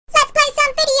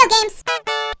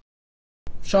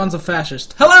Shawn's a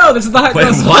fascist. Hello, this is the High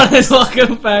Class One.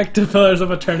 Welcome back to Pillars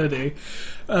of Eternity.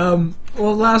 Well,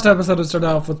 last episode it started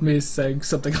off with me saying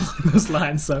something along those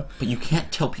lines, so... But you can't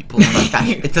tell people like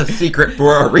that. It's a secret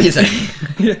for a reason.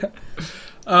 Yeah.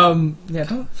 Yeah,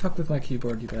 don't fuck with my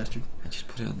keyboard, you bastard. I just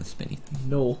put it on the spinny.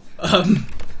 No.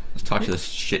 Let's talk to this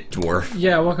shit dwarf.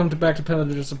 Yeah, welcome back to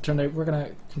Pillars of Eternity. We're gonna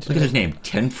continue... Look at his name,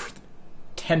 Tenfrith.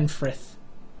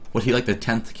 Was he like the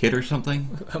 10th kid or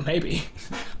something? Maybe.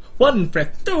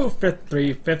 1/5, 2/5,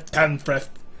 3/5,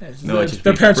 10/5. No,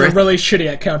 their parents are really shitty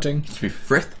at counting.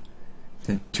 3/5,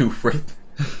 then 2/5,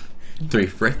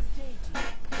 3/5.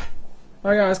 Oh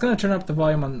yeah, I was gonna turn up the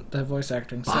volume on the voice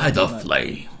acting. By the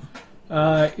flame.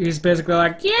 He's basically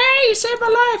like, "Yay, you saved my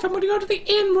life! I'm gonna go to the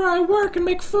inn where I work and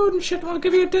make food and shit, and I'll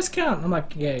give you a discount." And I'm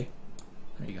like, "Yay!"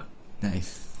 There you go.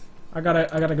 Nice. I got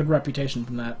a good reputation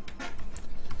from that.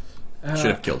 Should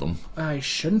have killed him. I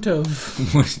shouldn't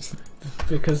have,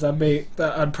 because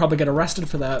I'd probably get arrested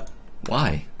for that.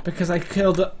 Why? Because I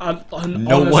killed an No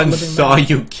honest one living saw man.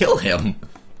 you kill him.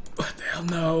 What the hell,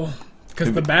 no?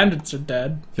 Because the bandits are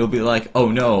dead. He'll be like, "Oh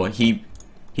no, he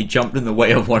jumped in the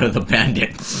way of one of the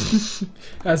bandits."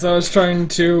 As I was trying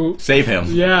to save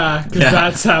him. Yeah, because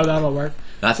that's how that'll work.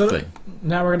 That's so the thing.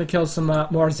 Now we're gonna kill some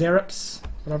more Zerips,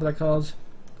 whatever they're called.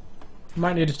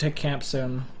 Might need to take camp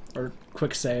soon, or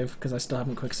quick save, because I still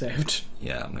haven't quick saved.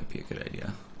 Yeah, it might be a good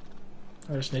idea.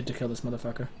 I just need to kill this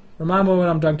motherfucker. Remind me when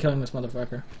I'm done killing this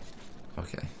motherfucker.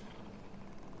 Okay.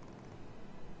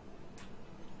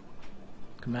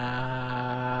 Come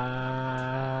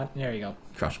on. There you go.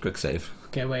 Cross quick save.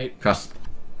 Okay, wait. Cross,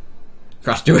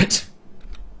 do it!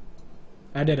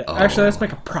 I did it. Oh. Actually, let's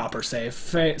make a proper save.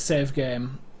 Save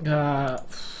game.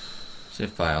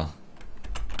 Save file.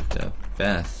 The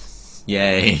best.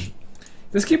 Yay.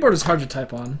 This keyboard is hard to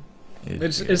type on.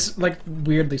 It's like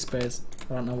weirdly spaced.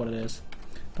 I don't know what it is.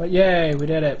 But yay, we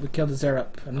did it. We killed the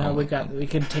Zerup. And now we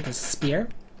can take a spear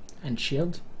and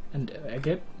shield and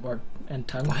agate and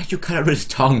tongue. Why'd you cut out his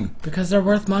tongue? Because they're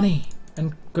worth money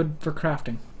and good for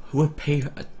crafting. Who would pay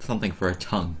something for a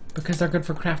tongue? Because they're good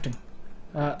for crafting.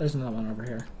 There's another one over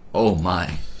here. Oh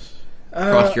my.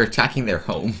 Cross, you're attacking their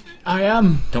home. I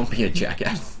am. Don't be a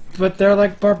jackass. But they're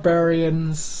like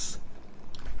barbarians.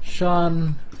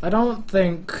 Shawn, I don't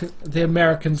think the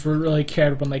Americans were really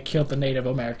cared when they killed the Native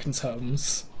Americans'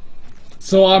 homes.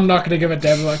 So I'm not going to give a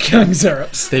damn about killing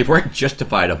Zerups. They weren't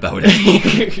justified about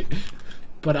it.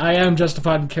 But I am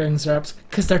justified in killing Zerups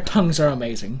because their tongues are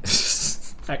amazing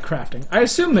at crafting. I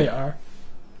assume they are.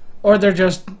 Or they're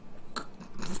just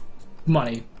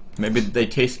money. Maybe they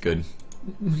taste good.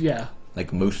 Yeah.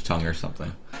 Like moose tongue or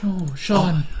something. Oh,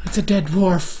 Shawn, it's a dead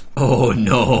dwarf. Oh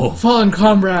no. Fallen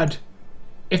comrade.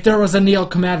 If there was a Neil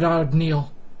command, I would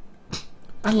kneel.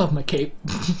 I love my cape.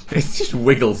 It just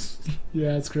wiggles.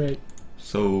 Yeah, it's great.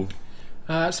 So...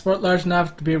 sport large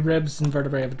enough to be ribs and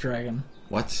vertebrae of a dragon.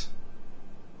 What?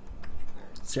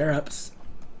 Zerups.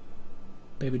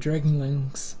 Baby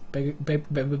dragonlings.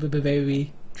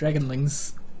 Baby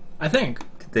dragonlings. I think.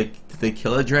 Did they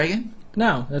kill a dragon?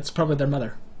 No, that's probably their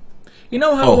mother. You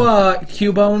know how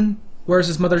Cubone wears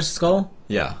his mother's skull?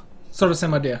 Yeah. Sort of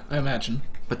same idea, I imagine.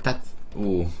 But that's...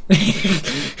 Ooh.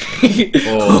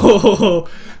 Oh.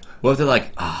 What if they're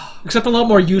like, Except a lot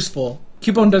more useful.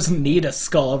 Cubone doesn't need a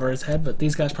skull over his head, but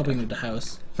these guys probably need a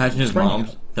house. Imagine his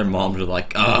moms. Their moms are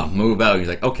like, move out. He's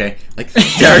like, okay. Like,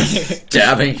 start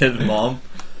stabbing his mom.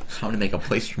 I'm gonna make a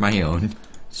place for my own.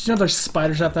 Did you know there's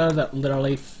spiders out there that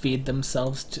literally feed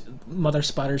themselves to... Mother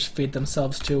spiders feed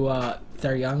themselves to,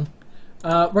 their young?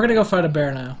 We're gonna go fight a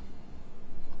bear now.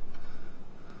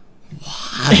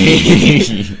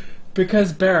 Why?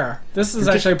 Because bear. This is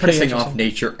actually pretty pissing interesting. off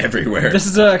nature everywhere. This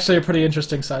is actually a pretty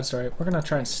interesting side story. We're gonna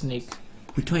try and sneak.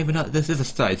 We don't even know this is a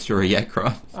side story yet,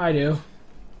 Cross. I do.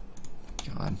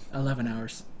 God. 11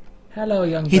 hours. Hello,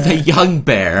 young bear. He's a young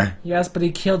bear. Yes, but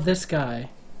he killed this guy,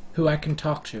 who I can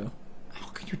talk to. How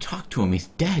can you talk to him? He's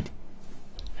dead.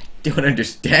 I don't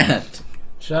understand.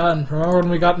 Shawn, remember when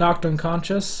we got knocked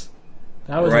unconscious?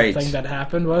 That was a thing that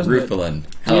happened, wasn't it? Rufalin.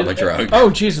 Hell of a drug. Oh,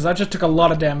 Jesus, I just took a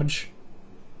lot of damage.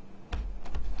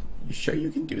 You sure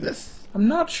you can do this? I'm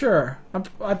not sure.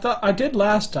 I thought I did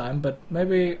last time, but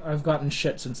maybe I've gotten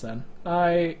shit since then.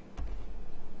 I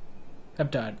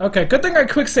have died. Okay, good thing I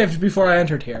quick saved before I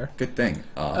entered here. Good thing.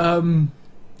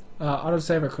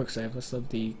 Autosave or quick save? Let's do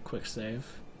the quick save.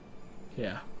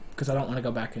 Yeah, because I don't want to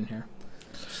go back in here.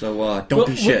 So, don't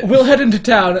be shit. We'll head into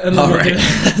town and then we'll do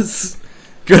Alright. this.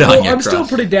 Good on you, I'm Cross. still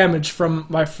pretty damaged from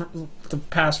the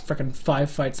past frickin'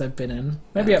 5 fights I've been in.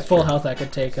 Maybe That's at full true. health I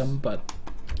could take them, but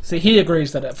See, he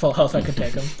agrees that at full health I could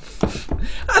take him.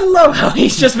 I love how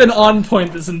he's just been on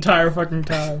point this entire fucking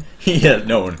time. He has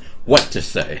known what to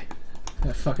say.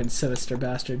 That fucking sinister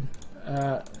bastard.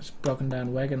 It's broken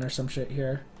down wagon or some shit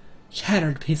here.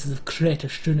 Shattered pieces of crater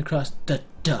strewn across the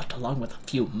dirt along with a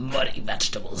few muddy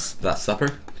vegetables. That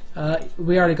supper?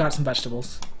 We already got some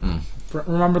vegetables. Mm.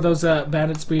 Remember those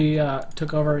bandits we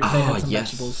took over? They had some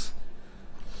vegetables.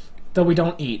 Though we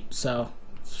don't eat, so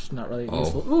it's not really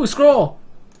useful. Ooh, scroll!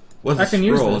 What's I can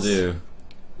a scroll use this.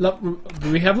 Do?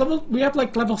 We have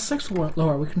like level 6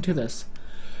 lower. We can do this.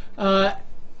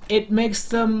 It makes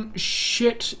them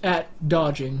shit at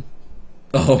dodging.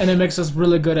 Oh. And it makes us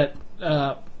really good at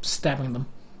stabbing them.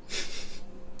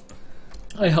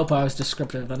 I hope I was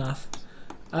descriptive enough.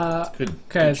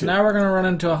 Okay, so now we're gonna run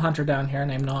into a hunter down here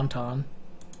named Nonton.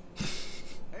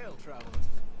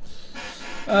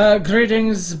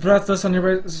 Greetings, breathless on your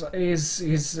way. He's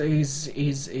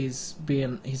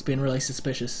being really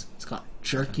suspicious. He's got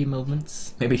jerky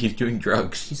movements. Maybe he's doing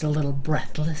drugs. He's a little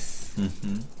breathless.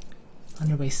 On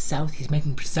your way south, he's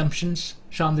making presumptions.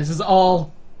 Shawn, this is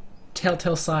all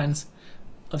telltale signs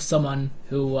of someone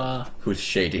who's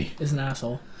shady. Is an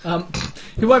asshole.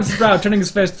 He wipes his brow, turning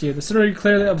his face to you. The sooner you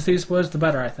clear of these woods, the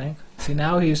better, I think. See,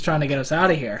 now he's trying to get us out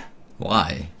of here.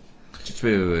 Why? Just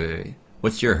wait.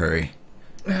 What's your hurry?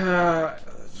 Oh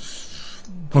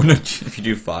no! If you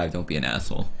do 5, don't be an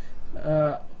asshole.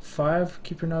 5?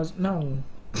 Keep your nose. No.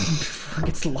 Before it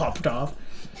gets lopped off.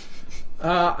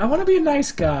 I want to be a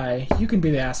nice guy. You can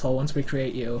be the asshole once we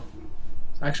create you.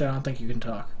 Actually, I don't think you can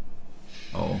talk.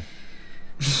 Oh.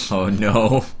 Oh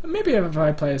no. Maybe if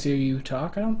I play as you, you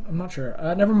talk. I'm not sure.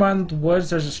 Never mind the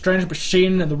woods. There's a strange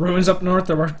machine in the ruins up north.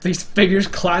 There were these figures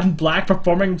clad in black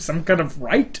performing some kind of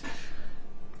rite.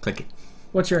 Click it.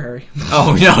 What's your hurry?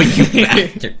 Oh no, you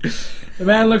bastard. The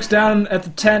man looks down at the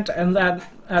tent and at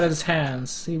his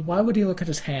hands. See, why would he look at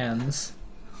his hands?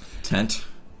 Tent?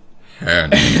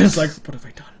 Hands. It's like, what have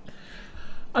I done?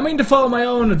 I mean to follow my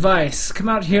own advice. Come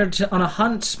out here on a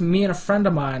hunt, me and a friend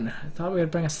of mine. I thought we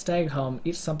would bring a stag home,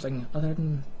 eat something other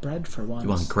than bread for once.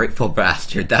 You ungrateful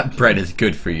bastard. That bread is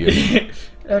good for you.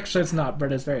 Actually, it's not.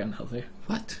 Bread is very unhealthy.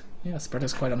 What? Yes, bread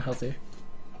is quite unhealthy.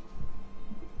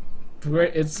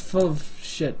 It's full of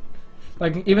shit.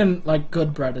 Like, even, like,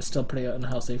 good bread is still pretty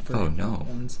unhealthy for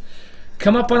ones.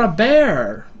 Come up on a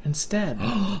bear instead.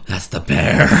 That's the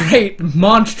bear. Great,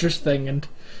 monstrous thing, and...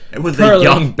 It was a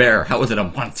young bear. How was it a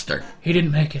monster? He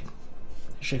didn't make it.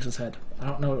 He shakes his head. I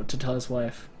don't know what to tell his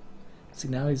wife. See,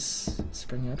 now he's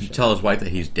springing up. You tell his wife that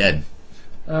he's dead.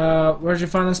 Where'd you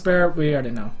find this bear? We already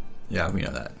know. Yeah, we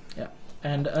know that. Yeah.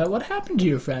 And, what happened to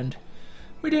you, friend?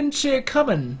 We didn't see it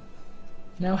coming.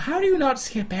 Now, how do you not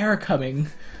see a bear coming?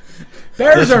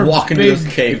 Bears are walking big. into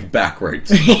this cave backwards.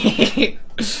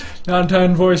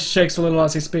 Nonton voice shakes a little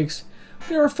as he speaks.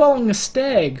 We were following a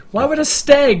stag. Why would a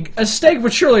stag? A stag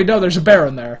would surely know there's a bear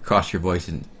in there. Cross, your voice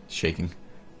isn't shaking.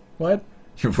 What?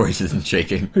 Your voice isn't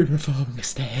shaking. We were following a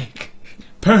stag.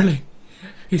 Pearly.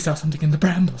 He saw something in the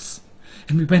brambles.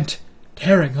 And we went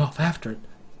tearing off after it.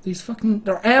 These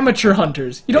they're amateur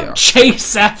hunters. You don't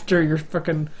chase after your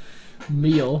fucking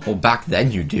meal. Well, back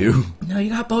then you do. No, you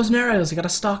got bows and arrows. You gotta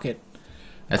stalk it.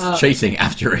 That's chasing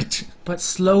after it. But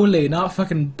slowly, not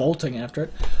fucking bolting after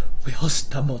it. We all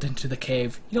stumbled into the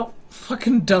cave. You know,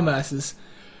 fucking dumbasses.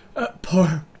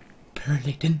 Poor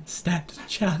Pearly didn't stand a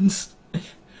chance.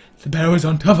 The bear was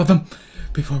on top of him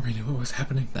before we knew what was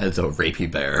happening. That is a rapey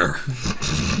bear.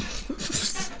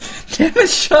 Damn it,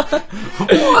 Shawn.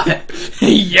 What?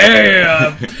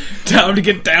 Yeah! Time to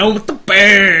get down with the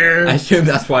bear! I assume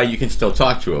that's why you can still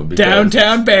talk to him.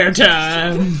 Downtown bear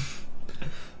time!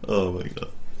 Oh my god.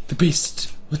 The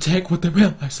beast will take what they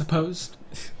will, I suppose.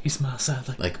 He smiles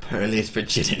sadly. Like Pearly's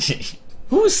virginity.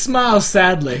 Who smiles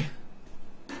sadly?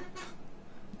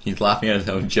 He's laughing at his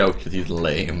own joke because he's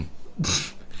lame.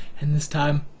 And this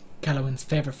time, Galawin's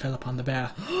favor fell upon the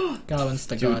bear. Galawin's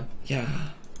the god. Yeah.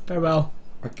 Farewell.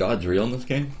 Are gods real in this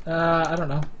game? I don't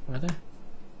know. Are they?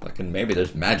 Fucking maybe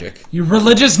there's magic. You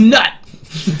religious nut!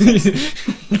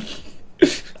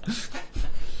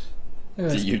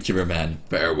 The YouTuber man,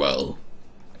 farewell.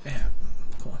 Yeah,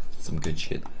 cool. Some good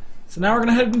shit. So now we're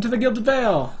gonna head into the Gilded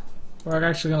Vale. We're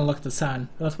actually gonna look at the sign.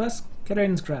 Northwest,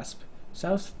 Karen's Grasp.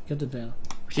 South, Gilded Vale.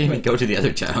 We didn't even go to the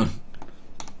other town.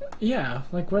 Yeah,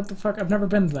 like what the fuck? I've never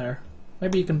been there.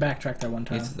 Maybe you can backtrack there one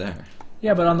time. It's there.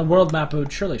 Yeah, but on the world map it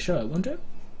would surely show it, wouldn't it?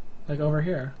 Like over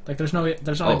here. Like there's not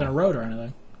even a road or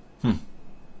anything.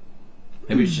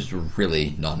 Maybe it's just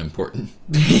really not important.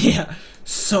 Yeah,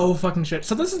 so fucking shit.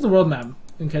 So this is the world map,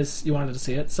 in case you wanted to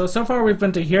see it. So far we've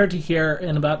been to here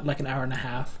in about like an hour and a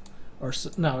half. Or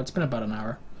so, no, it's been about an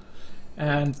hour.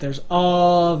 And there's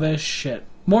all this shit.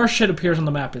 More shit appears on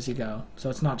the map as you go, so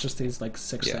it's not just these like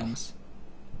 6 things.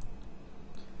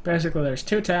 Basically, there's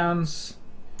 2 towns.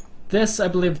 This, I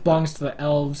believe, belongs to the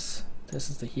elves. This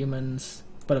is the humans.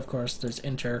 But of course, there's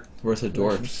Where's the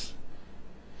dwarves?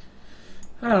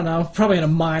 I don't know. Probably in a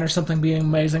mine or something being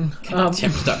amazing.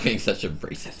 Tim, stop being such a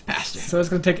racist bastard. So it's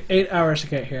going to take 8 hours to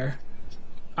get here.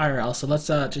 IRL, so let's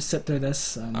just sit through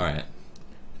this. Alright.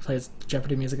 Play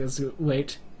Jeopardy music as we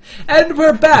wait. And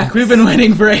we're back! We've been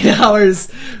waiting for 8 hours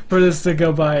for this to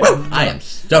go by. Woo! I am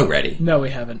so ready. No, we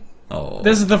haven't. Oh.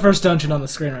 This is the first dungeon on the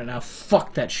screen right now.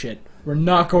 Fuck that shit. We're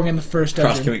not going in the first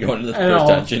dungeon. Cross, can we go into the first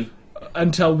dungeon?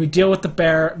 Until we deal with the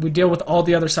bear, we deal with all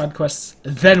the other side quests,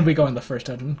 then we go in the first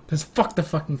dungeon. Because fuck the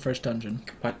fucking first dungeon.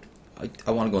 What?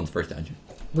 I want to go in the first dungeon.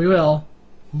 We will.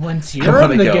 Once you're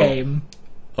in the game.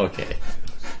 Okay.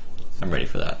 I'm ready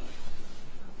for that.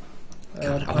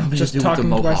 I'm just talking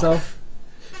to myself.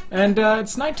 And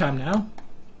it's nighttime now.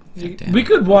 We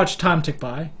could watch time tick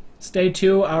by. Stay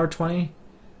 2, hour 20.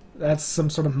 That's some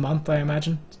sort of month, I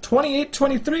imagine. 28,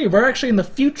 23. We're actually in the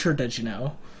future, did you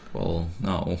know? Well,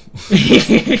 no.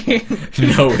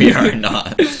 No, we are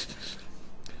not.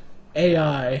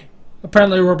 AI.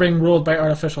 Apparently we're being ruled by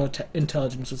artificial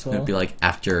intelligence as well. It'd be like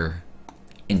after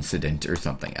incident or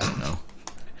something, I don't know.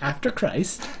 After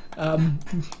Christ.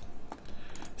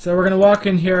 So we're gonna walk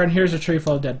in here, and here's a tree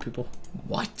full of dead people.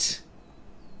 What?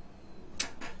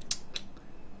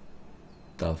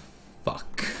 The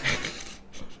fuck?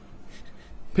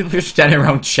 People are standing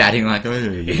around chatting like, oh,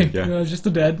 yeah. No, just the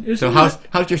dead. So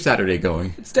how's your Saturday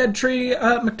going? It's dead tree,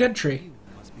 McDead tree. You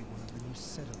must be one of the new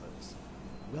settlers.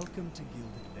 Welcome to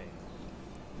Gilded Vale.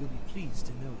 You'll be pleased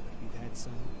to know that we've had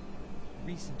some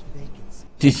recent vacancies.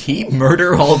 Did he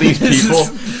murder all these people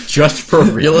just for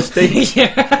real estate?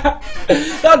 Yeah,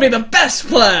 that would be the best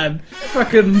plan.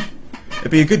 Fucking.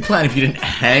 It'd be a good plan if you didn't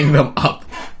hang them up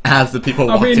as the people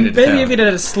walked into town. Maybe if you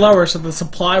did it slower so the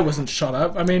supply wasn't shot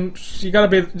up. I mean, you gotta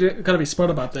be smart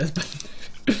about this.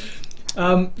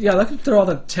 But yeah, look through all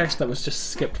the text that was just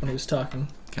skipped when he was talking.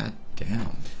 God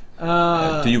damn.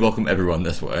 Do you welcome everyone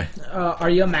this way? Are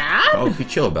you mad? Oh, be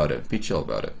chill about it. Be chill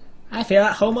about it. I feel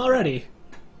at home already.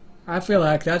 I feel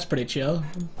like that's pretty chill.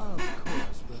 Of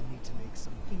course, we'll need to make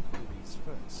some inquiries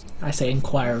first. I say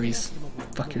inquiries.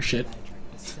 Fuck your shit.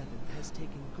 The Seventh has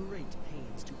taken great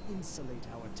pains to insulate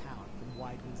our town from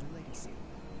Widewind's legacy.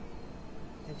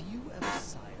 Have you ever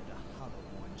sired a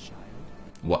hollow-born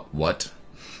child? What?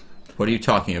 What are you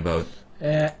talking about?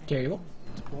 There you go.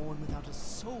 Born without a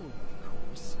soul,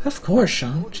 Of course,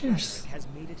 Shawn. Lord Cheers. Roderick has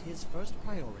made it his first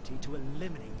priority to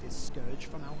eliminate this scourge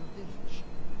from our village.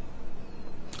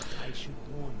 I should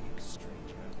warn you,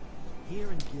 stranger.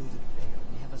 Here in Gilded Vale,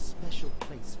 we have a special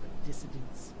place for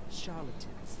dissidents,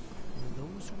 charlatans, and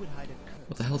those who would hide a curse.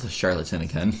 What the hell's a charlatan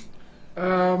again?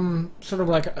 Sort of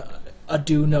like a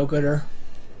do-no-gooder.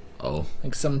 Oh.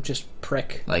 Like some just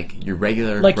prick. Like your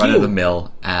regular Like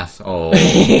run-of-the-mill ass. Oh.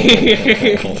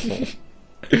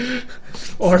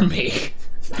 Or me.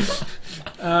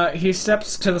 He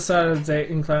steps to the side of the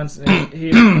inclines and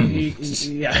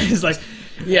yeah, he's like,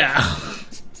 yeah.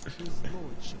 His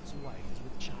lordship's wife is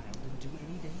with child and due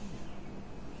any day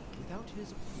now. Without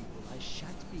his approval, I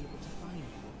shan't be able to find you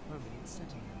a permanent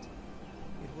settlement.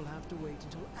 It will have to wait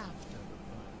until after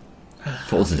the birth.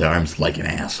 Folds his arms like an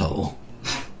asshole.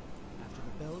 After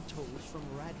the bell tolls from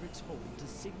Radrick's hold to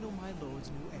signal my lord's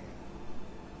new heir.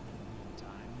 In the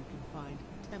meantime, you can find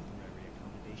temporary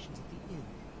accommodations at the inn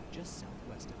just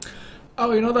southwest of here.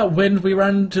 Oh, you know that wind we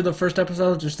ran to the first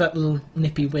episode? Just that little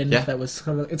nippy wind that was...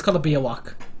 It's called a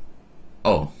Biawak.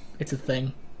 Oh. It's a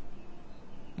thing.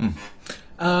 Mm.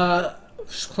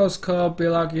 Close call,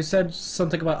 Biawak. You said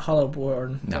something about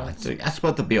Hollowborn. No, ask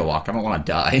about the Biawak. I don't want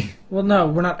to die. Well, no,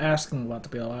 we're not asking about the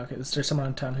Biawak. Is there someone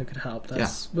in town who could help?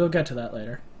 We'll get to that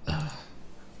later.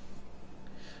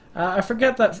 I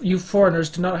forget that you foreigners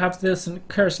do not have this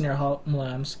curse in your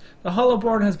homelands. The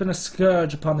Hollowborn has been a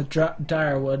scourge upon the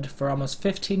Direwood for almost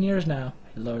 15 years now.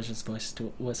 He lowers his voice to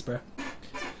a whisper.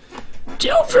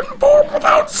 Children born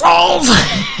without souls!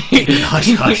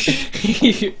 Hush, hush.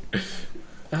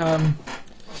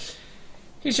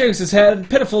 He shakes his head.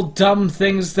 Pitiful, dumb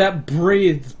things that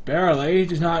breathe barely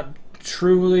do not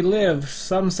truly live.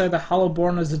 Some say the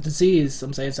Hollowborn is a disease.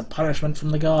 Some say it's a punishment from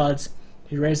the gods.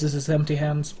 He raises his empty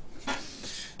hands.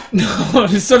 No,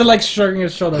 he's sort of like shrugging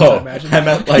his shoulders, I imagine. I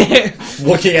meant like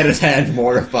looking at his hand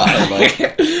mortified, like.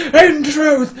 In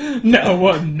truth, no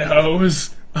one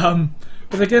knows. It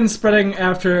begins spreading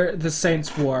after the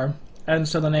Saints' War, and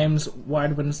so the name's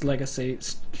Widewind's legacy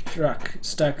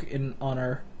stuck in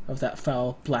honor of that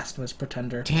foul, blasphemous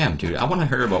pretender. Damn, dude, I want to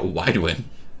hear about Widewind.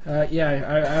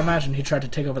 Yeah, I imagine he tried to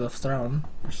take over the throne.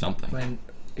 Or something. I mean,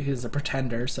 he's a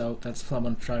pretender, so that's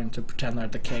someone trying to pretend they're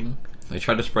the king. They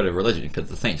tried to spread a religion because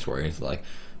the Saints were. He's like,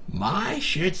 my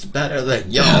shit's better than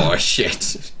your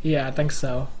shit. Yeah, I think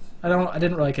so. I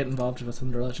didn't really get involved with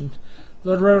some religion.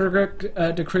 Lord Roderick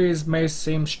decrees may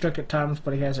seem strict at times,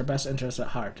 but he has our best interests at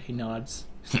heart. He nods.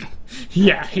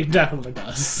 Yeah, he definitely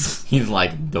does. He's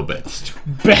like the best.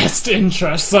 Best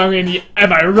interests. I mean,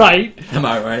 am I right? Am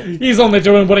I right? He's only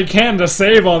doing what he can to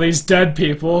save all these dead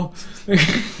people.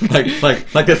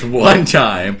 like this one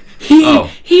time.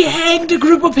 He hanged a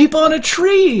group of people on a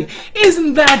tree.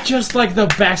 Isn't that just like the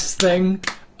best thing?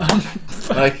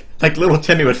 Like little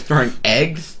Timmy was throwing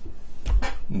eggs.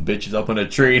 Bitch is up on a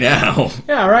tree now.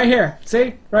 Yeah, right here.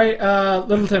 See? Right,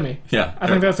 little Timmy. Yeah. I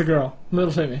think that's a girl.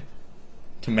 Little Timmy.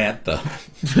 Samantha.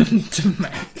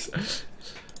 If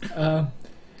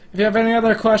you have any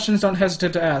other questions, don't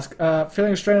hesitate to ask.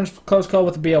 Feeling strange, close call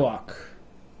with the Biowak.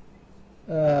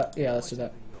 Yeah, let's do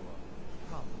that.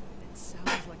 It sounds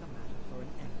like a matter for an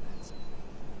empath.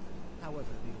 However,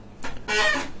 the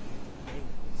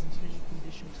isn't in any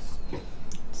condition to speak.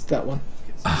 It's that one.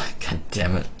 Ah, god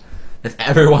damn it. Is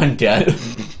everyone dead? We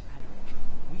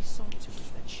saw to it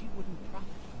that she wouldn't profit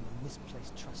from the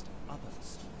misplaced trust of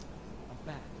others. A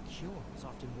bad cure is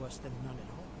often worse than none at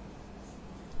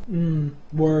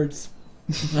all. Words.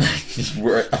 Just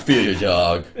I feel your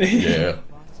dog. Yeah. But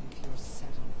if you're set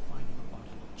on finding a bottle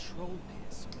of troll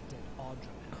piss or a dead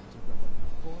Audra pound to rub on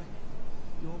your forehead,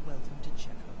 you're welcome to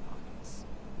check her pockets.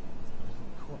 A little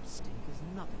corpse stink is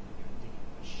nothing when you're digging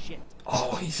for shit.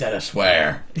 Oh, he said a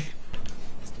swear. Is to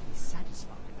be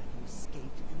satisfied that you escaped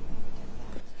and leave it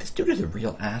at that. This dude is a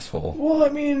real asshole. Well, I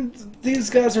mean, these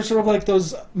guys are sort of like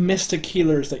those mystic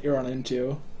healers that you run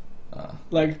into.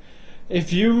 Like,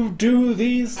 if you do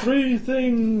these 3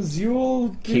 things,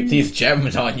 you'll Keep these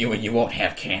gems on you and you won't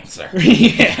have cancer.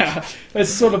 Yeah, it's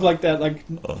sort of like that. Like,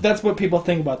 that's what people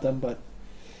think about them, but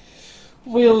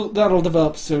that'll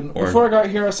develop soon. Or- Before I got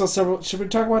here, I saw several. Should we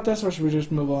talk about this, or should we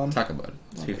just move on? Talk about it.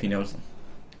 See if he knows them.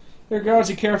 Here guards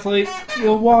you carefully.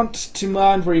 You'll want to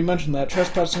mind where you mentioned that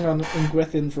trespassing on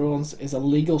Ingwithian's ruins is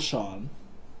illegal, Shawn.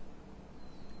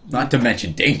 Not to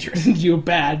mention dangerous. You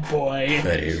bad boy.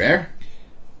 Very rare.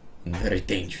 And very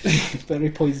dangerous.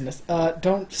 Very poisonous.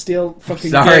 Don't steal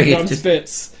fucking Sorry, Gangdon's just-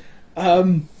 bits.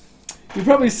 You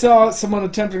probably saw someone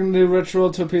attempting a new ritual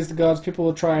to appease the gods. People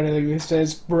will try anything these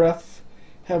days. Breath,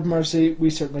 have mercy. We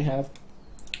certainly have.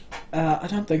 I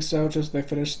don't think so. Just they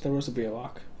finished. There was a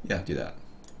Biowak. Yeah, do that.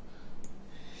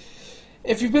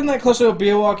 If you've been that close to a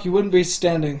Biowak, you wouldn't be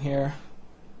standing here.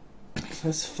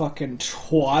 This fucking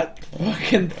twat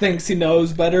fucking thinks he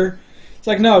knows better. It's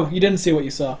like, no, you didn't see what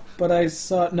you saw. But I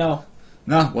saw it. No.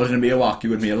 No, wasn't be a walk. You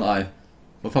wouldn't be alive.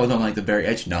 What if I was on like the very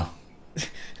edge? No.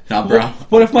 Nah, bro.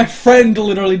 What if my friend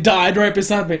literally died right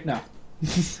beside me? No.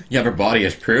 You have her body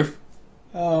as proof?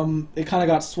 It kind of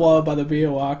got swallowed by the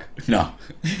Biowak. No.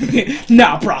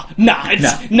 Nah, bro. Nah,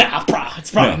 it's... No. Nah, bro.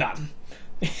 It's probably No. not.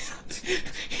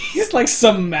 He's like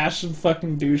some massive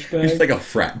fucking douchebag. He's like a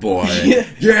frat boy. Yeah.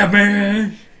 Yeah,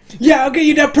 man. Yeah, I'll get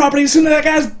you that property as soon as that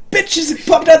guy's bitches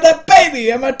popped out that baby.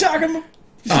 Am I talking... You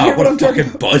Oh, hear what a I'm talking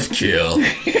fucking buzzkill.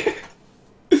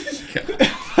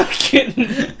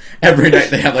 Fucking... Every night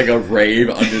they have like a rave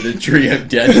under the tree of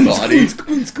dead bodies.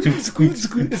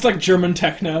 It's like German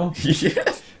techno.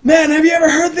 Yes. Man, have you ever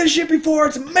heard this shit before?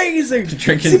 It's amazing.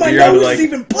 Drinking See, my beer out of, nose like- is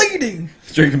even bleeding.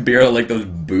 Drinking beer out of like those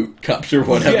boot cups or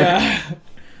whatever. Yeah.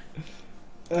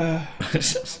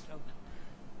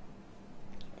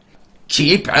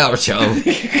 Cheap outro.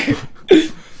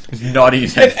 Naughty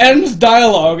as It ends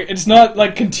dialogue. It's not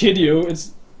like continue.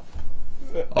 It's.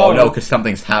 Oh no, because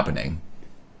something's happening.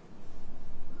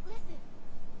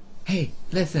 Hey,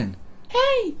 listen.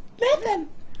 Hey, listen.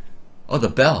 Oh, the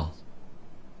bell.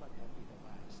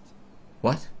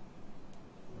 What?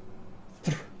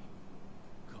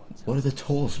 What do the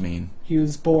tolls mean? He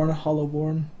was born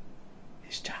hollowborn.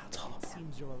 His child's hollowborn.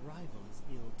 Seems your arrival is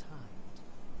ill-timed.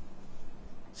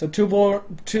 So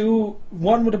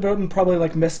one would have been probably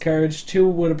like miscarriage. 2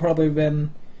 would have probably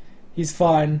been, he's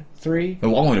fine. 3, The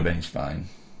one would have been he's fine.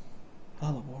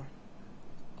 hollowborn.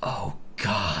 Oh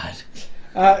God.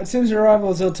 It seems your arrival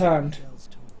is ill-timed. Bells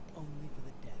toll only for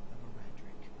the death of a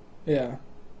Radric. Yeah.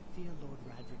 Fear Lord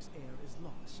Radric's heir is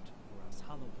lost, or else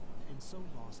Hollowborn, and so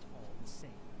lost all the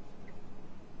same.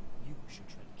 You should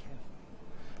tread carefully.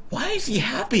 Why is he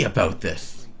happy about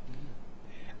this?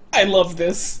 I love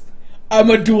this. I'm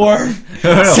a dwarf.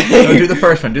 No, do the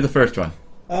first one. Do the first one.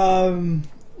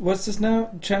 what's this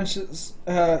now? Chances,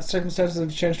 circumstances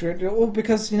have changed. Well,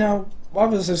 because, you know,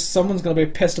 obviously someone's gonna be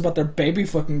pissed about their baby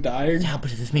fucking dying. Yeah, but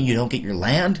does this mean you don't get your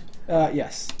land?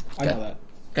 Yes. I know that.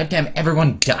 Goddamn,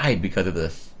 everyone died because of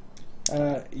this.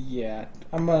 Yeah.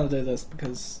 I'm gonna do this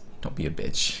because... Don't be a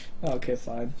bitch. Okay,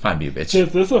 fine. Fine, be a bitch.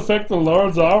 Does this affect the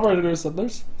Lord's Already or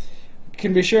settlers?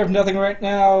 Can be sure of nothing right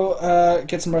now,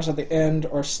 get some rest at the end,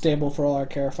 or stable for all our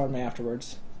care, find me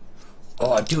afterwards.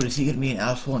 Oh, dude, is he gonna be an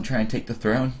asshole and try and take the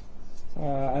throne?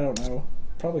 I don't know.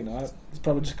 Probably not. He's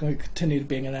probably just gonna continue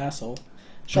being an asshole.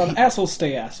 Shawn, assholes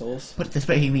stay assholes. But this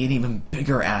may be an even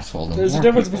bigger asshole than There's a more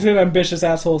difference people. between ambitious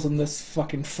assholes and this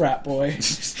fucking frat boy.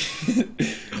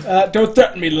 Don't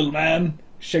threaten me, little man.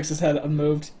 Shakes his head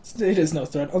unmoved. It is no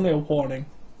threat, only a warning.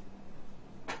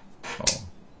 Oh.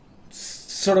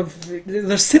 Sort of,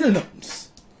 they're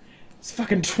synonyms. This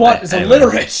fucking twat is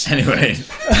illiterate. Anyway.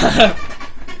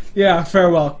 Yeah,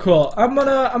 farewell. Cool. I'm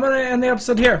gonna end the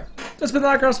episode here. This has been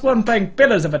Lacrosse 1 playing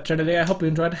Pillars of Eternity. I hope you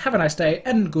enjoyed. Have a nice day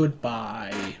and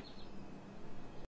goodbye.